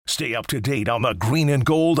Stay up to date on the Green and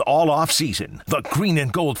Gold all off season. The Green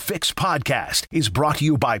and Gold Fix podcast is brought to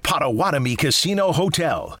you by Potawatomi Casino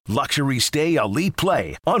Hotel. Luxury stay, elite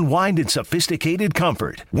play, unwind in sophisticated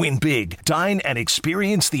comfort. Win big, dine, and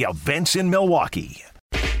experience the events in Milwaukee.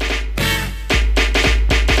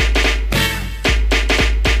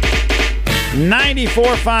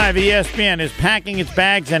 .94.5 ESPN is packing its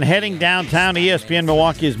bags and heading downtown. ESPN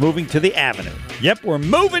Milwaukee is moving to the Avenue. Yep, we're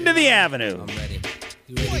moving to the Avenue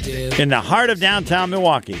in the heart of downtown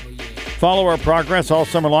Milwaukee. Follow our progress all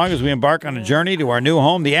summer long as we embark on a journey to our new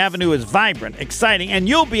home. The Avenue is vibrant, exciting, and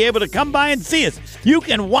you'll be able to come by and see us. You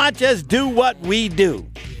can watch us do what we do.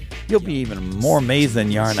 You'll be even more amazed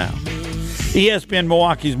than you are now. ESPN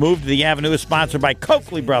Milwaukee's move to the Avenue is sponsored by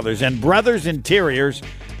Coakley Brothers and Brothers Interiors,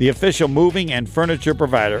 the official moving and furniture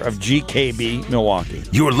provider of GKB Milwaukee.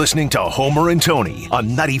 You're listening to Homer and Tony on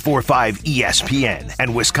 94.5 ESPN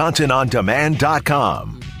and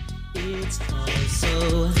WisconsinOnDemand.com.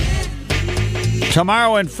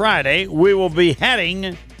 Tomorrow and Friday, we will be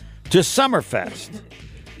heading to Summerfest.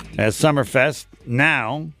 At Summerfest,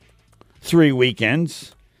 now, 3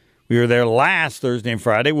 weekends. We were there last Thursday and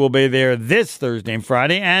Friday. We'll be there this Thursday and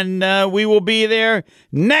Friday, and we will be there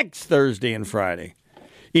next Thursday and Friday.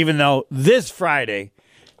 Even though this Friday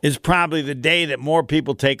is probably the day that more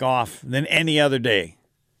people take off than any other day.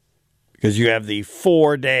 Because you have the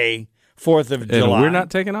 4-day 4th of July. And we're not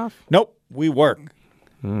taking off? Nope. We work.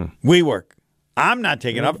 We work. I'm not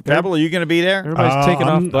taking off. Pebble, are you going to be there? Everybody's taking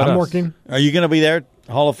off but I'm us. working. Are you going to be there,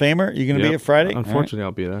 Hall of Famer? Are you going to be there Friday? Unfortunately,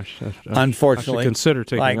 I'll be there. Unfortunately. I should consider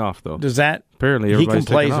taking off, though. Does that? Apparently, he everybody's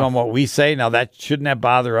complains taking off. on what we say. Now, that shouldn't have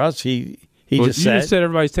bothered us. He just said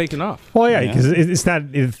everybody's taking off. Well, yeah, because it's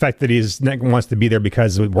not the fact that he wants to be there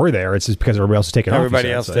because we're there. It's just because everybody else is taking off.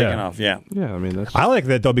 Everybody else taking off, yeah. Yeah, I mean, that's... I like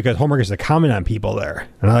that, though, because Homer gets to comment on people there.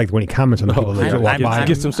 And I like when he comments on the people that walk by. He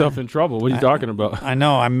gets himself in trouble. What are you talking about? I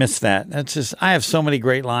know. I miss that. That's just, I have so many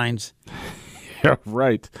great lines. Yeah,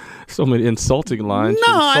 right. So many insulting lines.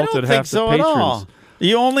 No, I don't think so at all.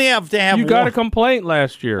 You only have to have You got a complaint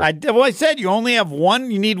last year. I said you only have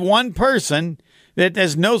one. You need one person that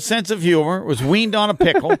has no sense of humor, was weaned on a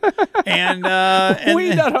pickle, and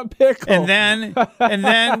weaned on a pickle, and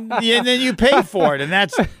then you pay for it, and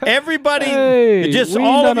that's everybody. Just weaned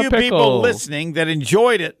all on of a you pickle. people listening that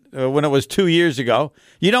enjoyed it when it was 2 years ago.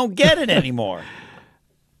 You don't get it anymore.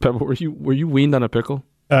 Pebble, were you weaned on a pickle?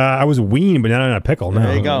 I was weaned, but not on a pickle. No.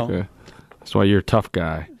 There you go. Okay. That's why you're a tough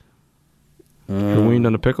guy. You're weaned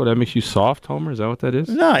on a pickle? That makes you soft, Homer? Is that what that is?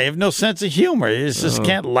 No, you have no sense of humor. You just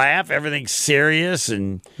can't laugh. Everything's serious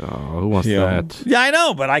and. Oh, who wants that? Yeah, I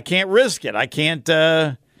know, but I can't risk it. I can't.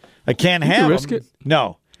 I can't have risk it.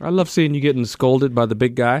 No, I love seeing you getting scolded by the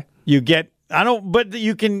big guy. you get. I don't. But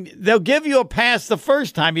you can. They'll give you a pass the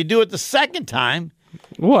first time. You do it the second time.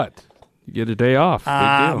 What? You get a day off. Big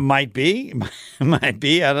deal. Might be. Might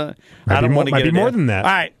be. I don't want to get Might be it more in. than that.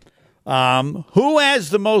 All right. Who has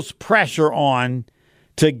the most pressure on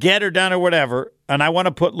to get her done or whatever? And I want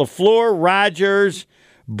to put LaFleur, Rogers,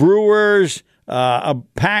 Brewers, a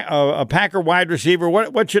Packer wide receiver.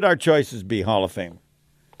 What should our choices be, Hall of Fame?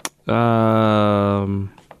 All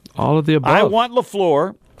of the above. I want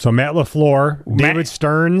LaFleur. So Matt LaFleur, David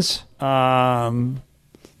Stearns.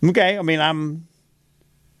 Okay. I mean, I'm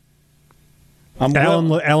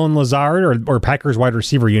Alan Lazard or Packers wide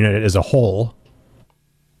receiver unit as a whole.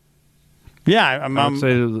 Yeah, I would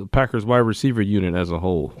say the Packers wide receiver unit as a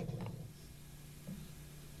whole.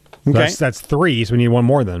 Okay. That's three, so we need one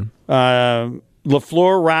more then.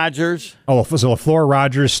 LaFleur, Rogers. Oh, so LaFleur,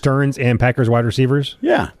 Rogers, Stearns, and Packers wide receivers?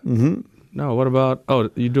 Yeah. Mm-hmm. No, what about... Oh,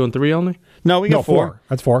 you doing three only? No, we got four.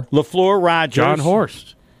 That's four. LaFleur, Rogers. John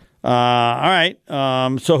Horst. All right.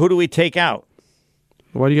 So who do we take out?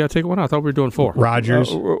 Why do you got to take one out? I thought we were doing four.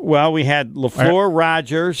 Rogers. Well, we had LaFleur,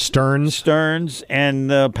 Rogers, Stearns,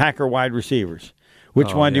 and the Packer wide receivers.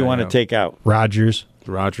 Which one do you want to take out? Rogers,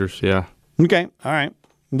 yeah. Okay, all right.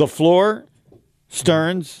 LaFleur,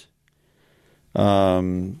 Stearns,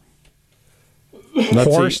 Horst,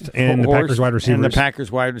 and the Packers wide receivers. And the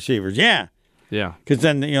Packers wide receivers, yeah. Yeah. Because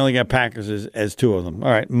then you only got Packers as two of them.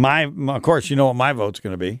 All right. Of course, you know what my vote's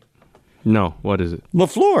going to be. No, what is it?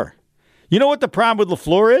 LaFleur. You know what the problem with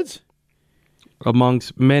LaFleur is?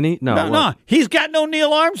 Amongst many? No. He's got no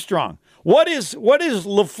Neil Armstrong. What is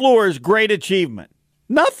LaFleur's great achievement?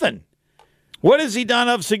 Nothing. What has he done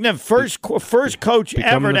of significance? First coach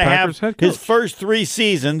ever to have his first 3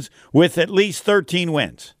 seasons with at least 13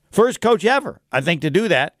 wins. First coach ever, I think, to do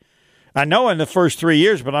that. I know in the first 3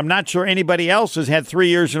 years, but I'm not sure anybody else has had 3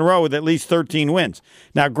 years in a row with at least 13 wins.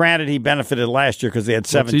 Now, granted, he benefited last year because they had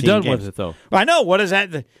 17 What's he done games. with it, though? I know. What is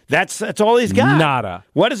that? That's all he's got. Nada.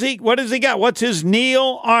 What is he got? What's his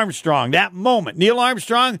Neil Armstrong? That moment. Neil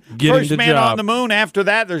Armstrong, Getting first the man job. on the moon. After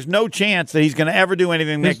that, there's no chance that he's going to ever do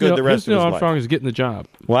anything that good the rest of Neil his Armstrong life. is getting the job.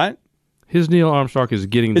 What? His Neil Armstrong is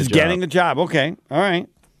getting the job. Is getting the job. Okay. All right.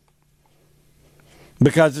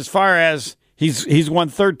 Because as far as he's won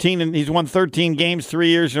 13 and he's won 13 games 3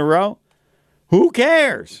 years in a row, who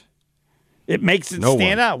cares? It makes it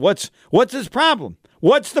stand out. What's his problem?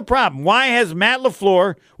 What's the problem? Why has Matt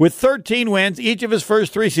LaFleur, with 13 wins each of his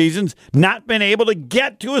first 3 seasons, not been able to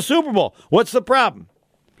get to a Super Bowl? What's the problem?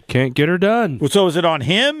 Can't get her done. So is it on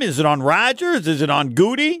him? Is it on Rodgers? Is it on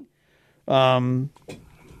Goody? I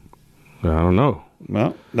don't know.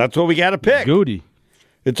 Well, that's what we got to pick. Goody.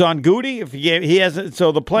 It's on Goody. If he hasn't,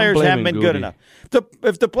 so the players haven't been good enough.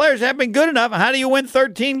 If the players haven't been good enough, how do you win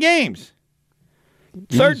 13 games?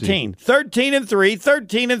 13 and 3,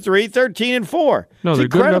 13 and 3, 13 and 4. No, It's they're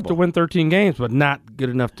good enough incredible. to win 13 games, but not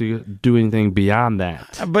good enough to do anything beyond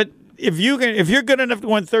that. But if you're good enough to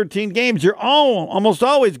win 13 games, you're almost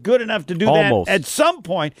always good enough to do Almost. that at some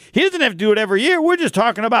point. He doesn't have to do it every year. We're just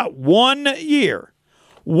talking about 1 year.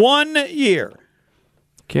 1 year.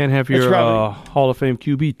 Can't have your Hall of Fame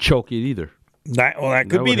QB choke it either. That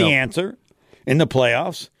could be would the help. answer in the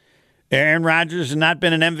playoffs. Aaron Rodgers has not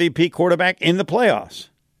been an MVP quarterback in the playoffs,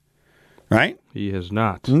 right? He has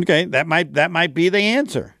not. Okay, that might be the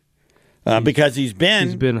answer because he's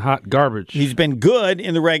been hot garbage. He's been good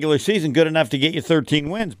in the regular season, good enough to get you 13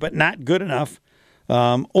 wins, but not good enough.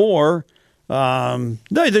 No,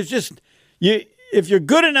 there's just you. If you're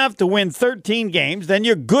good enough to win 13 games, then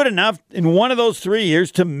you're good enough in one of those 3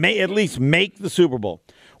 years to at least make the Super Bowl.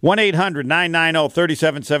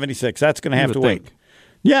 1-800-990-3776. That's going to have to wait.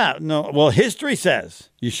 Yeah, no. Well, history says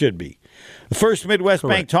you should be. The First Midwest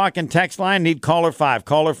Bank talk and text line, need caller 5.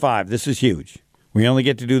 Caller 5. This is huge. We only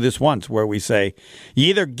get to do this once where we say, you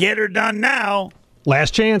either get her done now.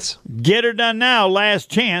 Last chance. Get her done now, last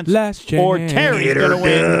chance. Last chance. Or Terry's going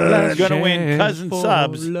to win cousin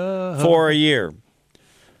subs for a year.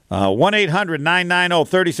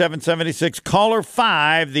 1-800-990-3776. Caller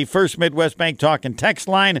 5, the First Midwest Bank talk and text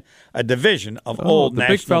line, a division of Old the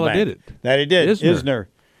National big fella Bank. did it. That he did. Isner,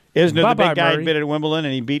 the Bye-bye, big guy, Murray. bid at Wimbledon,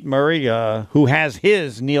 and he beat Murray, who has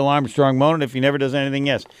his Neil Armstrong moment if he never does anything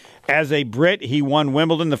else. As a Brit, he won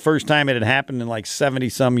Wimbledon the first time it had happened in like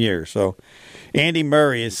 70-some years. So Andy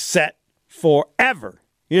Murray is set forever.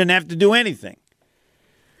 He didn't have to do anything.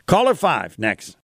 Caller 5 next.